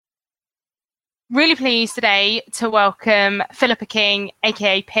Really pleased today to welcome Philippa King,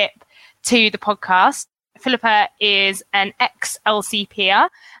 aka Pip, to the podcast. Philippa is an ex-LCPer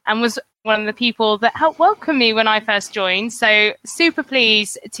and was one of the people that helped welcome me when I first joined. So super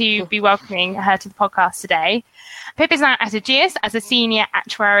pleased to be welcoming her to the podcast today. Pip is now at Ageas as a senior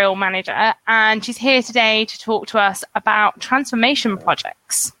actuarial manager, and she's here today to talk to us about transformation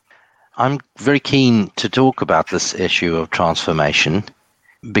projects. I'm very keen to talk about this issue of transformation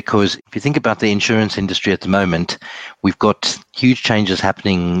because if you think about the insurance industry at the moment, we've got huge changes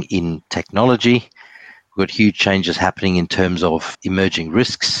happening in technology. We've got huge changes happening in terms of emerging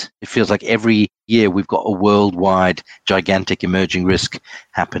risks. It feels like every year we've got a worldwide gigantic emerging risk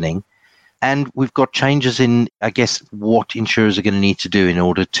happening. And we've got changes in, I guess, what insurers are going to need to do in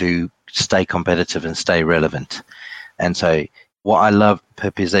order to stay competitive and stay relevant. And so what I love,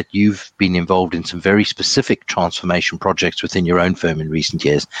 Pip, is that you've been involved in some very specific transformation projects within your own firm in recent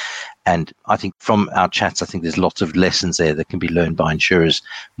years. And I think from our chats, I think there's lots of lessons there that can be learned by insurers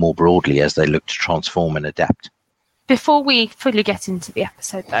more broadly as they look to transform and adapt. Before we fully get into the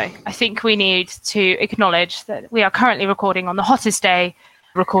episode, though, I think we need to acknowledge that we are currently recording on the hottest day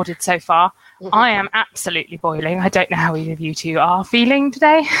recorded so far. I am absolutely boiling. I don't know how either of you two are feeling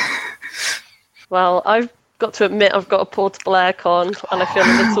today. Well, I've got to admit I've got a portable aircon and I feel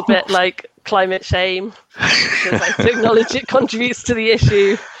a little bit like climate shame because I have to acknowledge it contributes to the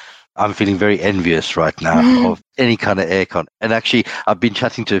issue. I'm feeling very envious right now of any kind of aircon. And actually, I've been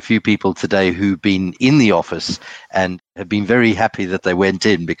chatting to a few people today who've been in the office and have been very happy that they went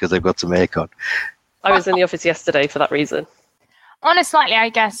in because they've got some aircon. I was in the office yesterday for that reason. On a slightly, I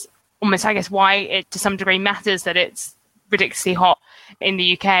guess why it to some degree matters that it's ridiculously hot in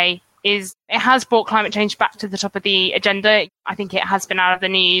the UK is it has brought climate change back to the top of the agenda. I think it has been out of the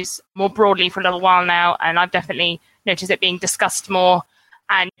news more broadly for a little while now, and I've definitely noticed it being discussed more.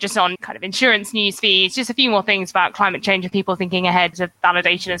 And just on kind of insurance news feeds, just a few more things about climate change and people thinking ahead of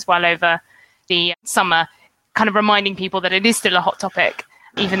validation as well over the summer, kind of reminding people that it is still a hot topic,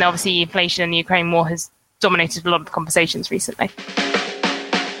 even though obviously inflation and the Ukraine war has dominated a lot of the conversations recently.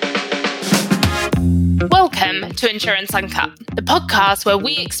 Welcome to Insurance Uncut, the podcast where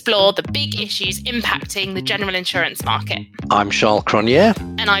we explore the big issues impacting the general insurance market. I'm Charles Cronje.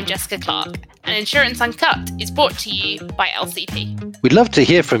 And I'm Jessica Clark. And Insurance Uncut is brought to you by LCP. We'd love to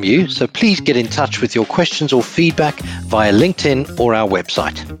hear from you, so please get in touch with your questions or feedback via LinkedIn or our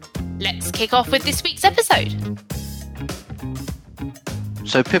website. Let's kick off with this week's episode.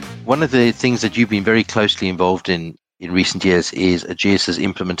 So, Pip, one of the things that you've been very closely involved in recent years is Ageas'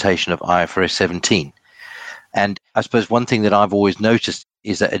 implementation of IFRS 17. And I suppose one thing that I've always noticed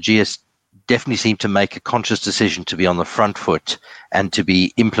is that Ageas definitely seemed to make a conscious decision to be on the front foot and to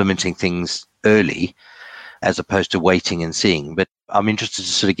be implementing things early as opposed to waiting and seeing. But I'm interested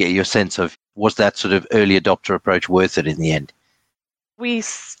to sort of get your sense of, was that sort of early adopter approach worth it in the end? We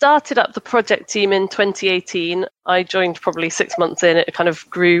started up the project team in 2018. I joined probably 6 months in. It kind of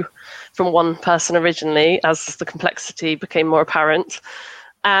grew from one person originally as the complexity became more apparent.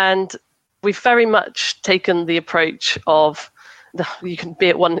 And we've very much taken the approach of you can be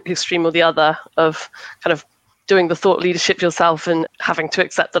at one extreme or the other of kind of doing the thought leadership yourself and having to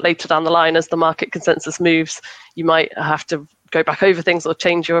accept that later down the line as the market consensus moves, you might have to go back over things or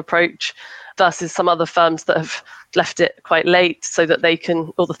change your approach versus some other firms that have left it quite late so that they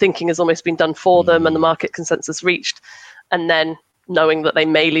can, all the thinking has almost been done for them and the market consensus reached, and then knowing that they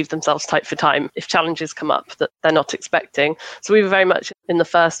may leave themselves tight for time if challenges come up that they're not expecting. So we were very much in the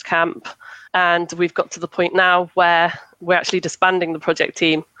first camp, and we've got to the point now where we're actually disbanding the project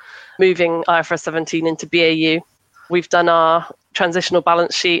team, moving IFRS 17 into BAU. We've done our transitional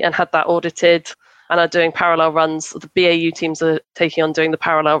balance sheet and had that audited and are doing parallel runs. The BAU teams are taking on doing the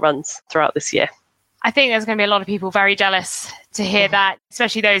parallel runs throughout this year. I think there's going to be a lot of people very jealous to hear that,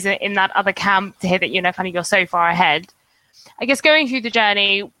 especially those in that other camp, to hear that, kind of you're so far ahead. I guess going through the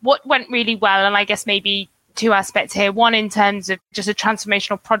journey, what went really well, and I guess maybe two aspects here. One, in terms of just a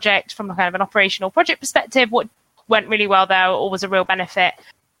transformational project from a kind of an operational project perspective, what went really well there or was a real benefit?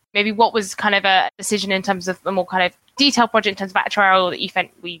 Maybe what was kind of a decision in terms of a more kind of detailed project in terms of actuarial that you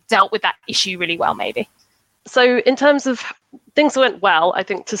think we dealt with that issue really well, maybe? So in terms of things that went well, I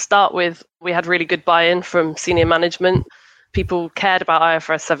think to start with, we had really good buy-in from senior management. People cared about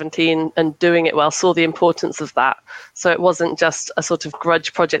IFRS 17 and doing it well, saw the importance of that. So it wasn't just a sort of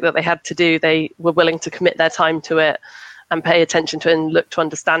grudge project that they had to do. They were willing to commit their time to it and pay attention to it and look to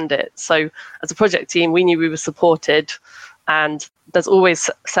understand it. So as a project team, we knew we were supported And there's always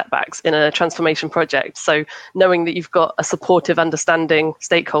setbacks in a transformation project. So knowing that you've got a supportive, understanding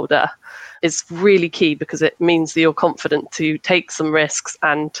stakeholder is really key, because it means that you're confident to take some risks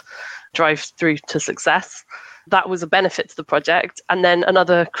and drive through to success. That was a benefit to the project. And then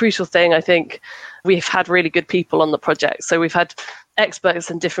another crucial thing, I think, we've had really good people on the project. So we've had experts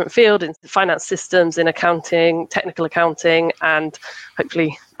in different fields, in finance systems, in accounting, technical accounting, and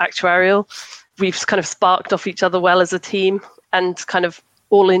hopefully actuarial. We've kind of sparked off each other well as a team and kind of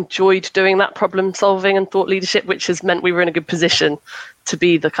all enjoyed doing that problem solving and thought leadership, which has meant we were in a good position to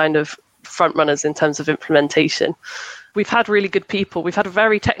be the kind of front runners in terms of implementation. We've had really good people. We've had a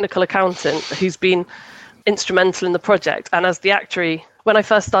very technical accountant who's been instrumental in the project. And as the actuary, when I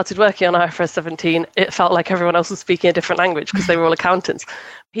first started working on IFRS 17, it felt like everyone else was speaking a different language because they were all accountants.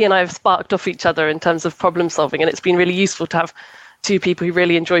 He and I have sparked off each other in terms of problem solving, and it's been really useful to have two people who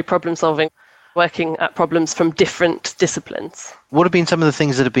really enjoy problem solving, working at problems from different disciplines. What have been some of the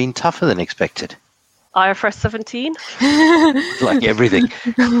things that have been tougher than expected? IFRS 17. Like everything.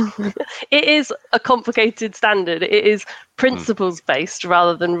 It is a complicated standard. It is principles-based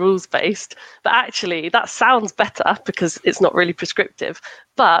rather than rules-based. But actually, that sounds better because it's not really prescriptive.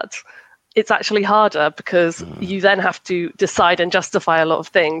 But it's actually harder because you then have to decide and justify a lot of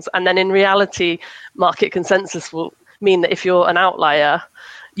things. And then in reality, market consensus will mean that if you're an outlier,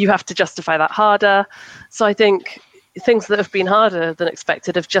 you have to justify that harder. So I think things that have been harder than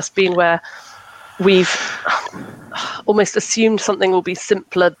expected have just been where we've almost assumed something will be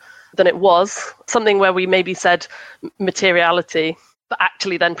simpler than it was, something where we maybe said materiality, but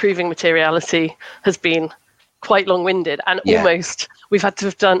actually then proving materiality has been quite long-winded, and almost we've had to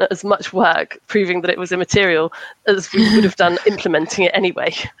have done as much work proving that it was immaterial as we would have done implementing it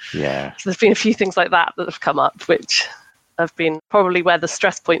anyway. Yeah. So there's been a few things like that that have come up, which have been probably where the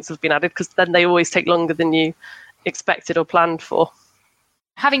stress points have been added, because then they always take longer than you expected or planned for.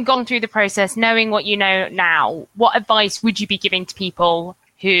 Having gone through the process, knowing what you know now, what advice would you be giving to people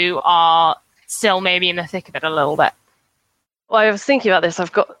who are still maybe in the thick of it a little bit? Well, I was thinking about this.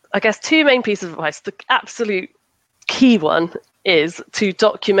 I've got, I guess, two main pieces of advice. The absolute key one is to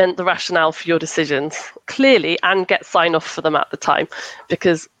document the rationale for your decisions clearly and get sign off for them at the time,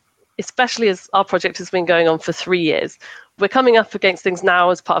 because especially as our project has been going on for 3 years, we're coming up against things now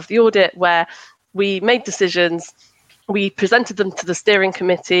as part of the audit where we made decisions, we presented them to the steering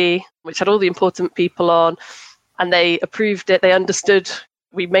committee, which had all the important people on, and they approved it. They understood.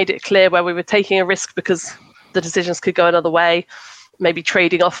 We made it clear where we were taking a risk because the decisions could go another way, maybe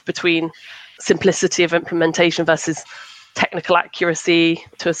trading off between simplicity of implementation versus technical accuracy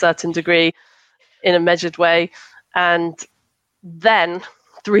to a certain degree in a measured way. And then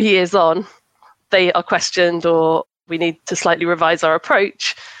 3 years on, they are questioned or we need to slightly revise our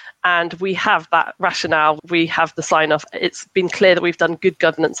approach. And we have that rationale, we have the sign off. It's been clear that we've done good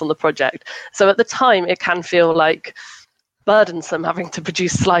governance on the project. So at the time, it can feel like burdensome having to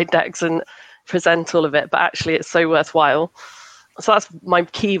produce slide decks and present all of it, but actually it's so worthwhile. So that's my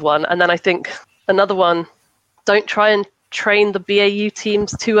key one. And then I think another one, don't try and train the BAU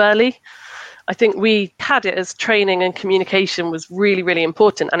teams too early. I think we had it as training and communication was really, really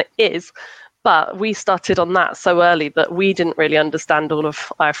important, and it is. But we started on that so early that we didn't really understand all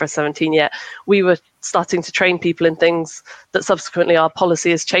of IFRS 17 yet. We were starting to train people in things that subsequently our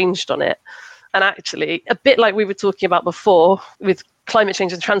policy has changed on it. And actually, a bit like we were talking about before, with climate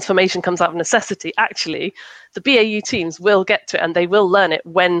change and transformation comes out of necessity, actually, the BAU teams will get to it and they will learn it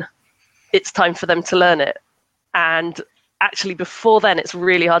when it's time for them to learn it. And actually, before then, it's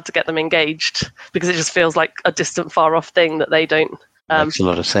really hard to get them engaged because it just feels like a distant, far off thing that they don't. Makes a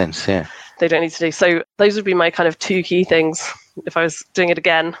lot of sense, yeah. They don't need to do. So those would be my kind of two key things. If I was doing it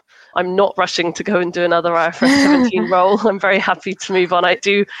again, I'm not rushing to go and do another IFRS 17 role. I'm very happy to move on. I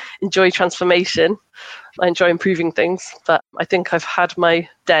do enjoy transformation. I enjoy improving things, but I think I've had my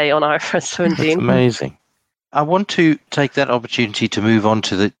day on IFRS 17. That's amazing. I want to take that opportunity to move on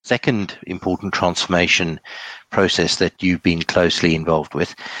to the second important transformation process that you've been closely involved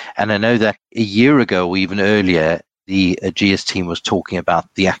with. And I know that a year ago or even earlier, the GS team was talking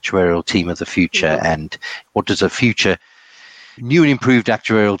about the actuarial team of the future and what does a future new and improved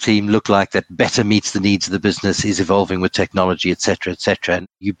actuarial team look like that better meets the needs of the business, is evolving with technology, et cetera, et cetera. And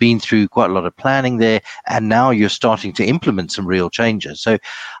you've been through quite a lot of planning there, and now you're starting to implement some real changes. So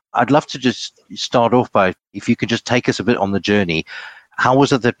I'd love to just start off by, if you could just take us a bit on the journey. How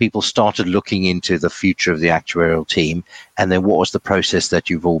was it that people started looking into the future of the actuarial team? And then what was the process that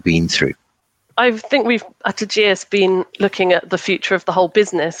you've all been through? I think we've at Ageas been looking at the future of the whole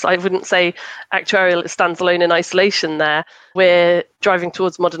business. I wouldn't say actuarial stands alone in isolation there. We're driving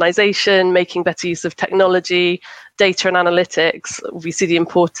towards modernization, making better use of technology, data and analytics. We see the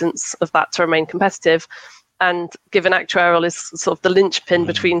importance of that to remain competitive. And given actuarial is sort of the linchpin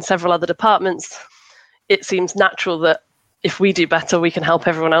between several other departments, it seems natural that if we do better, we can help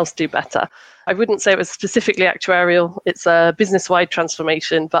everyone else do better. I wouldn't say it was specifically actuarial. It's a business-wide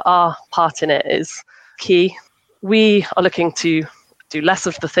transformation, but our part in it is key. We are looking to do less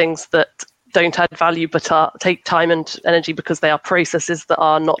of the things that don't add value but take time and energy because they are processes that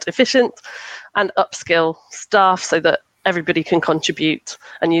are not efficient, and upskill staff so that everybody can contribute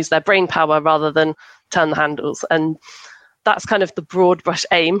and use their brain power rather than turn the handles. And that's kind of the broad brush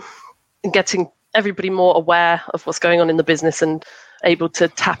aim, in getting everybody more aware of what's going on in the business and able to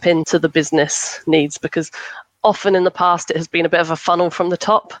tap into the business needs, because often in the past it has been a bit of a funnel from the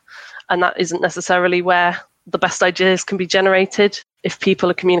top, and that isn't necessarily where the best ideas can be generated. If people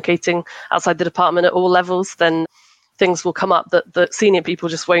are communicating outside the department at all levels, then things will come up that the senior people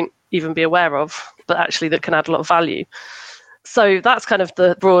just won't even be aware of, but actually that can add a lot of value. So that's kind of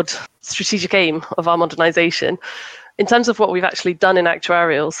the broad strategic aim of our modernisation. In terms of what we've actually done in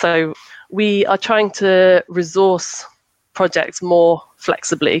actuarial, so we are trying to resource projects more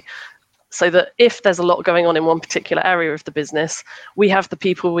flexibly so that if there's a lot going on in one particular area of the business, we have the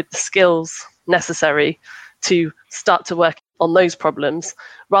people with the skills necessary to start to work on those problems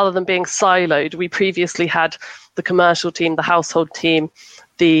rather than being siloed. We previously had the commercial team, the household team,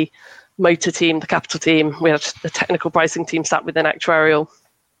 the motor team, the capital team. We had the technical pricing team sat within actuarial.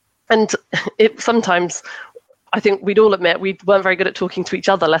 And it sometimes, I think we'd all admit, we weren't very good at talking to each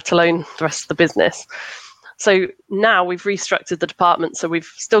other, let alone the rest of the business. So now we've restructured the department. So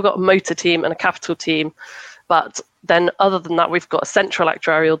we've still got a motor team and a capital team. But then other than that, we've got a central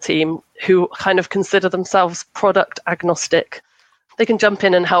actuarial team who kind of consider themselves product agnostic. They can jump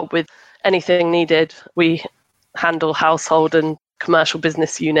in and help with anything needed. We handle household and commercial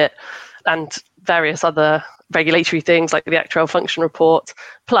business unit and various other regulatory things like the actuarial function report,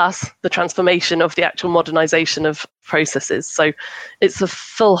 plus the transformation of the actual modernisation of processes. So it's a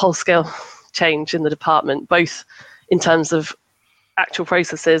full whole-scale change in the department, both in terms of actual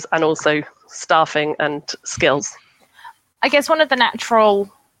processes and also staffing and skills. I guess one of the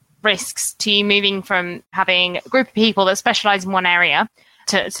natural risks to you moving from having a group of people that specialise in one area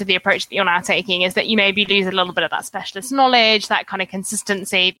to the approach that you're now taking is that you maybe lose a little bit of that specialist knowledge, that kind of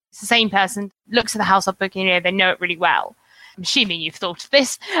consistency. It's the same person looks at the household book and they know it really well. I'm assuming you've thought of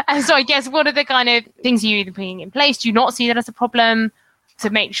this. And so I guess what are the kind of things you're putting in place? Do you not see that as a problem to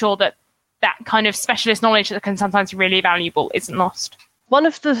make sure that that kind of specialist knowledge that can sometimes be really valuable isn't lost? One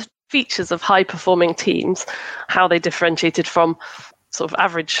of the features of high-performing teams, how they differentiated from sort of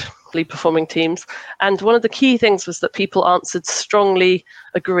averagely performing teams. And one of the key things was that people answered strongly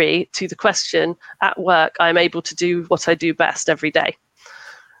agree to the question, at work, I'm able to do what I do best every day.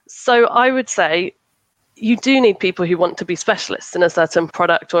 So I would say you do need people who want to be specialists in a certain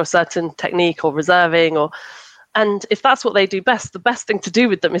product or a certain technique or reserving, and if that's what they do best, the best thing to do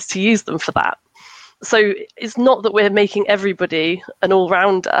with them is to use them for that. So it's not that we're making everybody an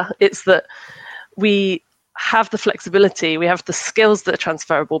all-rounder, it's that we have the flexibility, we have the skills that are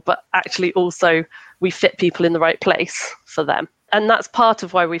transferable, but actually also we fit people in the right place for them. And that's part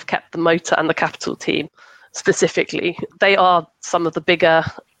of why we've kept the motor and the capital team specifically. They are some of the bigger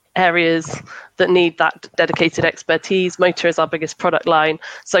areas that need that dedicated expertise. Motor is our biggest product line.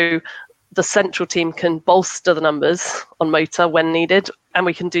 So the central team can bolster the numbers on motor when needed, and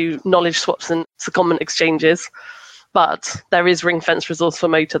we can do knowledge swaps and secondment exchanges. But there is ring-fenced resource for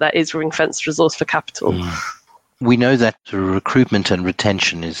motor, there is ring-fenced resource for capital. We know that recruitment and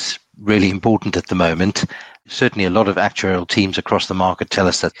retention is really important at the moment. Certainly a lot of actuarial teams across the market tell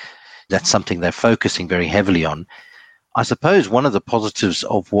us that that's something they're focusing very heavily on. I suppose one of the positives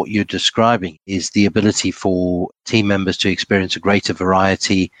of what you're describing is the ability for team members to experience a greater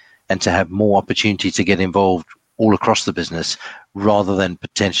variety and to have more opportunity to get involved all across the business, rather than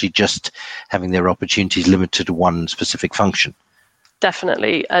potentially just having their opportunities limited to one specific function.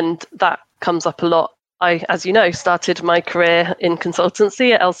 Definitely, and that comes up a lot. I, as you know, started my career in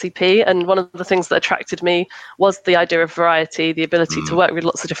consultancy at LCP, and one of the things that attracted me was the idea of variety, the ability to work with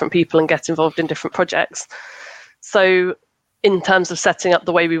lots of different people and get involved in different projects. So in terms of setting up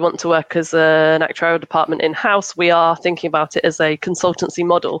the way we want to work as an actuarial department in-house, we are thinking about it as a consultancy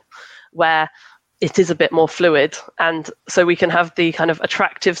model where it is a bit more fluid. And so we can have the kind of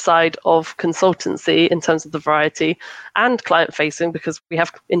attractive side of consultancy in terms of the variety and client facing, because we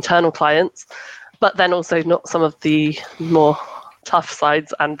have internal clients, but then also not some of the more tough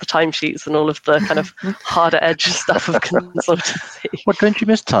sides and the timesheets and all of the kind of harder edge stuff of consultancy. What, don't you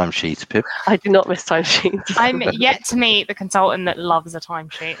miss timesheets, Pip? I do not miss timesheets. I'm yet to meet the consultant that loves a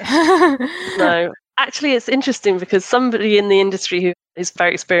timesheet. No. Actually, it's interesting because somebody in the industry who is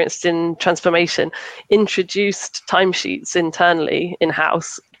very experienced in transformation introduced timesheets internally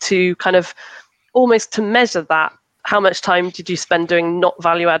in-house to kind of almost to measure that. How much time did you spend doing not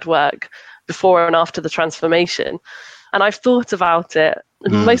value-add work before and after the transformation? And I've thought about it.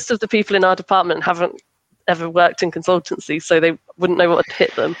 Most of the people in our department haven't ever worked in consultancy, so they wouldn't know what had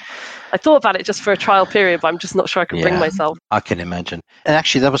hit them. I thought about it just for a trial period, but I'm just not sure I could bring myself. I can imagine. And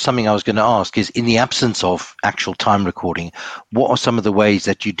actually, that was something I was going to ask, is in the absence of actual time recording, what are some of the ways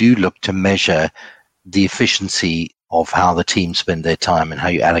that you do look to measure the efficiency of how the team spend their time and how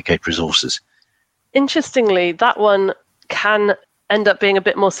you allocate resources? Interestingly, that one can end up being a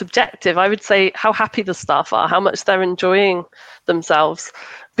bit more subjective. I would say how happy the staff are, how much they're enjoying themselves,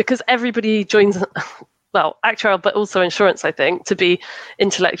 because everybody joins, well, actuarial, but also insurance, I think, to be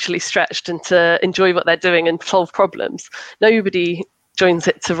intellectually stretched and to enjoy what they're doing and solve problems. Nobody joins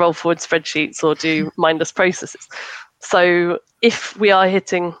it to roll forward spreadsheets or do mindless processes. So if we are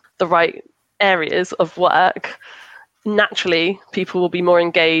hitting the right areas of work, naturally people will be more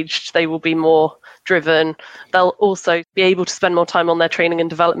engaged, they will be more driven. They'll also be able to spend more time on their training and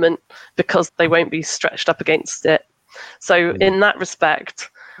development because they won't be stretched up against it. So in that respect,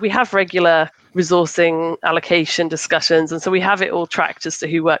 we have regular resourcing allocation discussions, and so we have it all tracked as to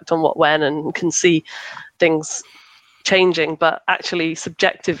who worked on what when and can see things changing. But actually,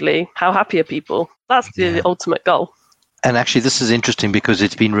 subjectively, how happy are people? That's the ultimate goal. And actually, this is interesting because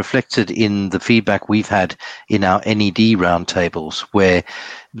it's been reflected in the feedback we've had in our NED roundtables, where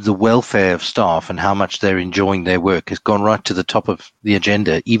the welfare of staff and how much they're enjoying their work has gone right to the top of the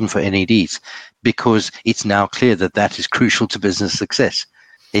agenda, even for NEDs, because it's now clear that that is crucial to business success.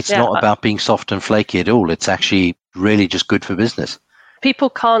 It's not about being soft and flaky at all. It's actually really just good for business. People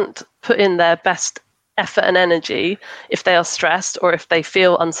can't put in their best effort and energy if they are stressed or if they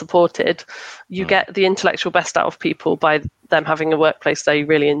feel unsupported. You get the intellectual best out of people by them having a workplace they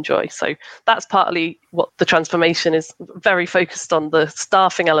really enjoy. So that's partly what the transformation is very focused on, the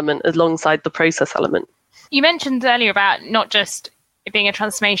staffing element alongside the process element. You mentioned earlier about not just it being a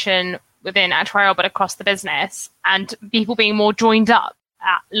transformation within actuarial, but across the business and people being more joined up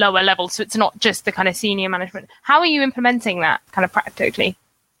at lower levels. So it's not just the kind of senior management. How are you implementing that kind of practically?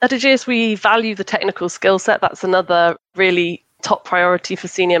 At Ageas, we value the technical skill set. That's another really top priority for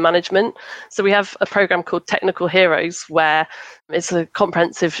senior management. So we have a program called Technical Heroes, where it's a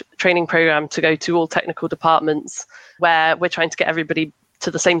comprehensive training program to go to all technical departments, where we're trying to get everybody to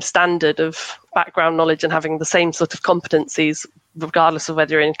the same standard of background knowledge and having the same sort of competencies, regardless of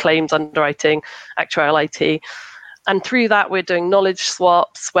whether you're in claims, underwriting, actuarial IT. And through that, we're doing knowledge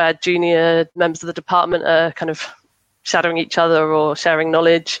swaps where junior members of the department are kind of shadowing each other or sharing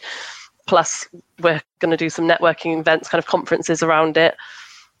knowledge. Plus, we're going to do some networking events, kind of conferences around it.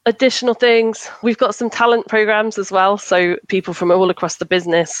 Additional things, we've got some talent programs as well. So people from all across the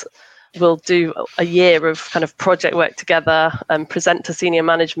business will do a year of kind of project work together and present to senior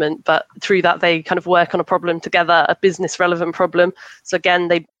management. But through that, they kind of work on a problem together, a business relevant problem. So again,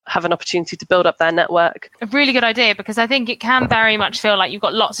 they have an opportunity to build up their network. A really good idea, because I think it can very much feel like you've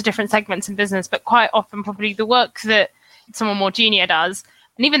got lots of different segments in business, but quite often probably the work that someone more junior does,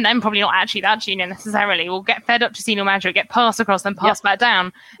 and even then probably not actually that junior necessarily, will get fed up to senior manager, get passed across, then passed back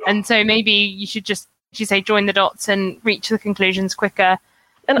down. And so maybe you should just, as you say, join the dots and reach the conclusions quicker.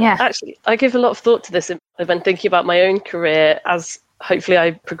 And actually, I give a lot of thought to this when thinking about my own career as hopefully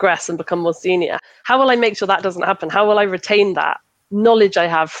I progress and become more senior. How will I make sure that doesn't happen? How will I retain that knowledge I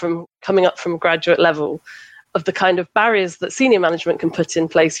have from coming up from graduate level of the kind of barriers that senior management can put in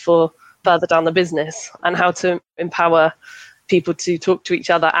place for further down the business, and how to empower people to talk to each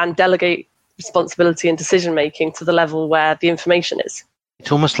other and delegate responsibility and decision making to the level where the information is.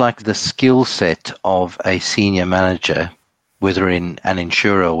 It's almost like the skill set of a senior manager, whether in an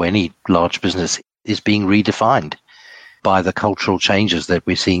insurer or any large business, is being redefined by the cultural changes that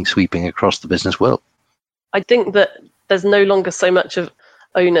we're seeing sweeping across the business world. I think that there's no longer so much of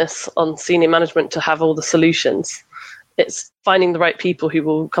onus on senior management to have all the solutions. It's finding the right people who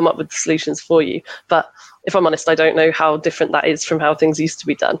will come up with the solutions for you. But if I'm honest, I don't know how different that is from how things used to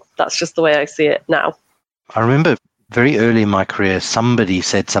be done. That's just the way I see it now. I remember very early in my career, somebody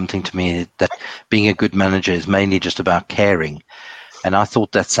said something to me that being a good manager is mainly just about caring. And I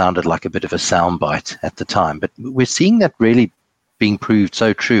thought that sounded like a bit of a soundbite at the time. But we're seeing that really being proved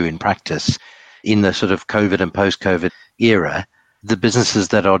so true in practice in the sort of COVID and post-COVID era. The businesses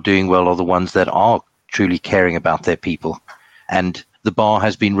that are doing well are the ones that are truly caring about their people And the bar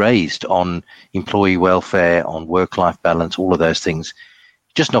has been raised on employee welfare, on work-life balance, all of those things.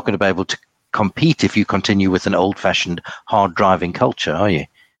 You're just not going to be able to compete if you continue with an old-fashioned, hard-driving culture, are you?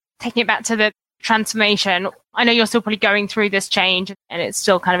 Taking it back to the transformation, I know you're still probably going through this change and it's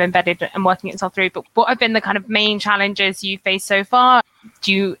still kind of embedded and working itself through, but what have been the kind of main challenges you've faced so far?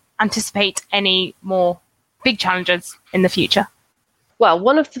 Do you anticipate any more big challenges in the future? Well,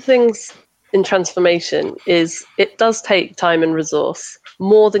 one of the things in transformation is it does take time and resource,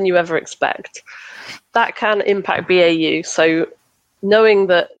 more than you ever expect. That can impact BAU. So knowing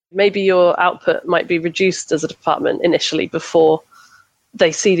that maybe your output might be reduced as a department initially before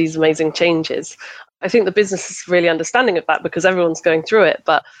they see these amazing changes. I think the business is really understanding of that because everyone's going through it,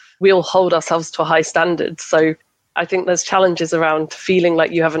 but we all hold ourselves to a high standard. So I think there's challenges around feeling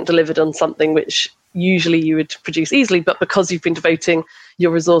like you haven't delivered on something which usually you would produce easily, but because you've been devoting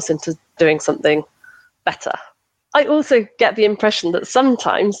your resource into doing something better. I also get the impression that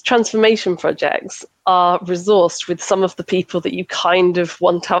sometimes transformation projects are resourced with some of the people that you kind of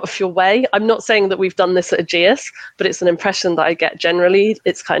want out of your way. I'm not saying that we've done this at Ageas, but it's an impression that I get generally.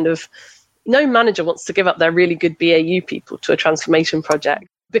 It's kind of, no manager wants to give up their really good BAU people to a transformation project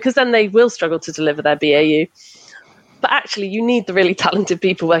because then they will struggle to deliver their BAU. But actually, you need the really talented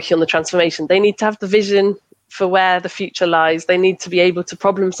people working on the transformation. They need to have the vision for where the future lies. They need to be able to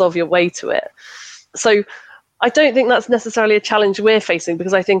problem solve your way to it. So I don't think that's necessarily a challenge we're facing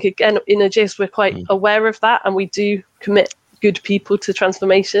because I think, again, in Ageas, we're quite aware of that and we do commit good people to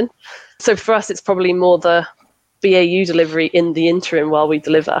transformation. So for us, it's probably more the BAU delivery in the interim while we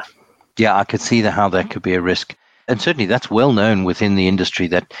deliver. Yeah, I could see how that could be a risk. And certainly that's well known within the industry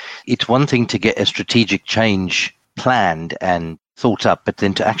that it's one thing to get a strategic change planned and thought up, but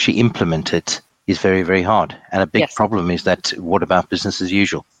then to actually implement it is very, very hard. And a big problem is that what about business as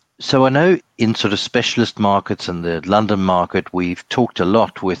usual? So I know in sort of specialist markets and the London market, we've talked a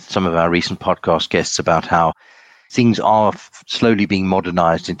lot with some of our recent podcast guests about how things are slowly being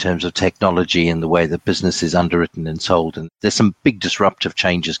modernized in terms of technology and the way that business is underwritten and sold. And there's some big disruptive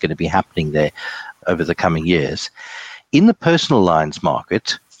changes going to be happening there over the coming years. In the personal lines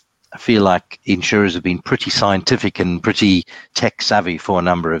market, I feel like insurers have been pretty scientific and pretty tech savvy for a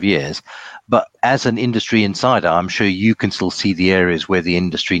number of years. But as an industry insider, I'm sure you can still see the areas where the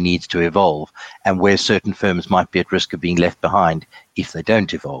industry needs to evolve and where certain firms might be at risk of being left behind if they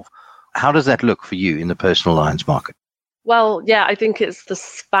don't evolve. How does that look for you in the personal lines market? Well, yeah, I think it's the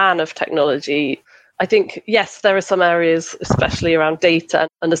span of technology. I think, yes, there are some areas, especially around data and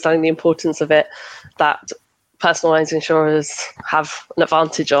understanding the importance of it, that personal lines insurers have an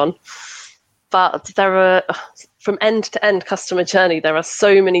advantage on. But there are, from end to end customer journey, there are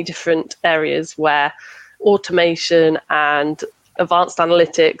so many different areas where automation and advanced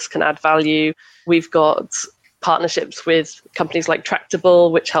analytics can add value. We've got partnerships with companies like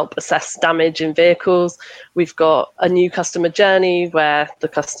Tractable, which help assess damage in vehicles. We've got a new customer journey where the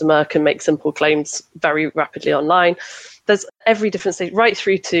customer can make simple claims very rapidly online. There's every different stage, right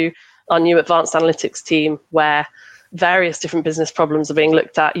through to our new advanced analytics team, where various different business problems are being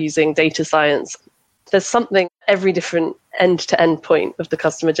looked at using data science. There's something every different end-to-end point of the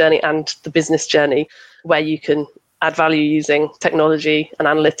customer journey and the business journey where you can add value using technology and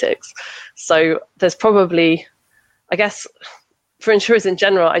analytics. So there's probably, I guess, for insurers in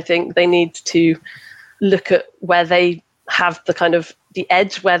general, I think they need to look at where they have the kind of the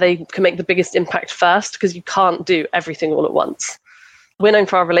edge, where they can make the biggest impact first, because you can't do everything all at once. We're known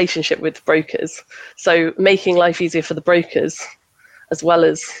for our relationship with brokers. So making life easier for the brokers as well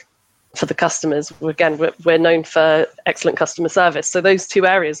as for the customers. Again, we're known for excellent customer service. So those two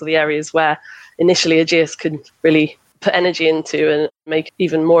areas are the areas where initially Ageas could really put energy into and make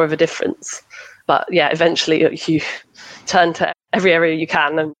even more of a difference. But yeah, eventually you turn to every area you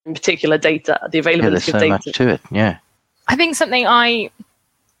can, and in particular data, the availability of data. There's so much to it, yeah. I think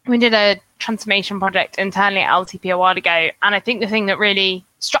we did a transformation project internally at LTP a while ago, and I think the thing that really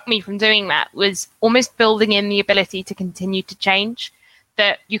struck me from doing that was almost building in the ability to continue to change,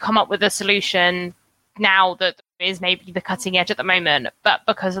 that you come up with a solution now that is maybe the cutting edge at the moment, but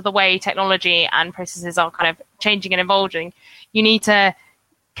because of the way technology and processes are kind of changing and evolving, you need to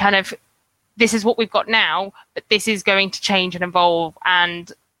kind of, this is what we've got now, but this is going to change and evolve,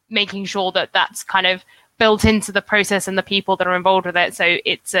 and making sure that that's kind of built into the process and the people that are involved with it. So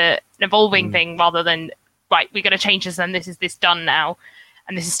it's an evolving thing rather than, right, we're going to change this and this is this done now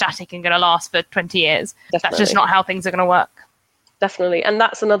and this is static and going to last for 20 years. Definitely. That's just not how things are going to work. Definitely. And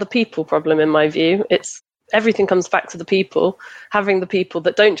that's another people problem in my view. It's everything comes back to the people, having the people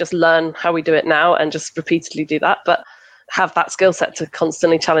that don't just learn how we do it now and just repeatedly do that, but have that skill set to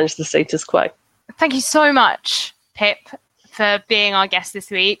constantly challenge the status quo. Thank you so much, Pip. for being our guest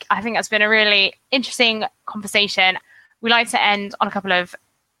this week. I think that's been a really interesting conversation. We like to end on a couple of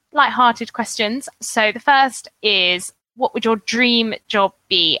light-hearted questions. So the first is, what would your dream job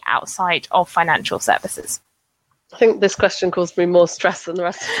be outside of financial services? I think this question caused me more stress than the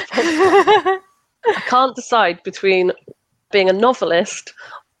rest of the podcast. I can't decide between being a novelist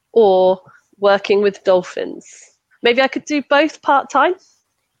or working with dolphins. Maybe I could do both part-time?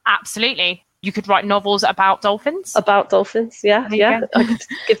 Absolutely. You could write novels about dolphins? About dolphins, yeah. I could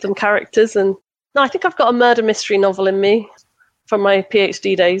give them characters. No, I think I've got a murder mystery novel in me from my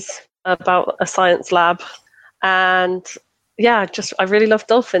PhD days about a science lab. And yeah, I really love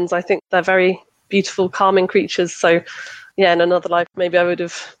dolphins. I think they're very beautiful, calming creatures. So yeah, in another life, maybe I would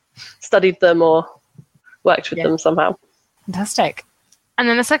have studied them or worked with them somehow. Fantastic. And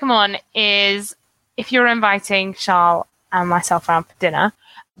then the second one is, if you're inviting Charles and myself around for dinner,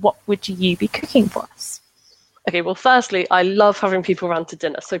 what would you be cooking for us? Okay, well, firstly, I love having people around to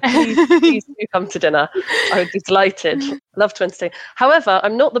dinner. So please do come to dinner. I would be delighted. Love to entertain. However,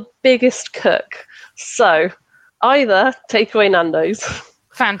 I'm not the biggest cook. So either takeaway Nando's.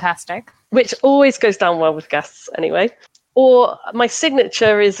 Fantastic. Which always goes down well with guests anyway. Or my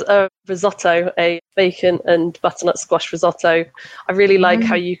signature is a risotto, a bacon and butternut squash risotto. I really like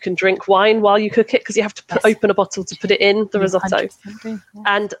how you can drink wine while you cook it, because you have to open a bottle to put it in the risotto. Yeah.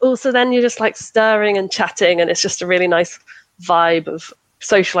 And also then you're just like stirring and chatting, and it's just a really nice vibe of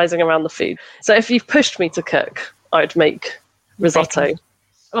socializing around the food. So if you've pushed me to cook, I would make risotto. Bacon.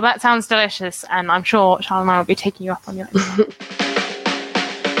 Well, that sounds delicious, and I'm sure Charles and I will be taking you up on your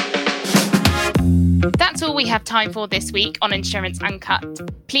That's all we have time for this week on Insurance Uncut.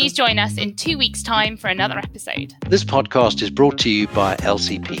 Please join us in 2 weeks' time for another episode. This podcast is brought to you by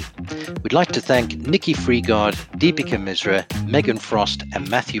LCP. We'd like to thank Nikki Freegard, Deepika Misra, Megan Frost and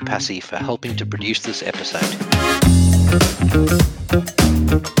Matthew Passy for helping to produce this episode.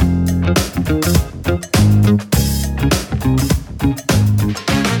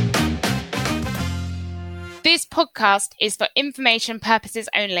 This podcast is for information purposes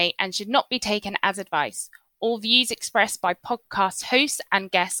only and should not be taken as advice. All views expressed by podcast hosts and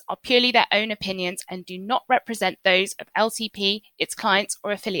guests are purely their own opinions and do not represent those of LCP, its clients,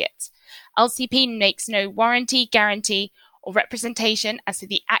 or affiliates. LCP makes no warranty, guarantee, or representation as to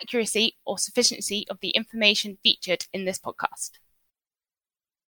the accuracy or sufficiency of the information featured in this podcast.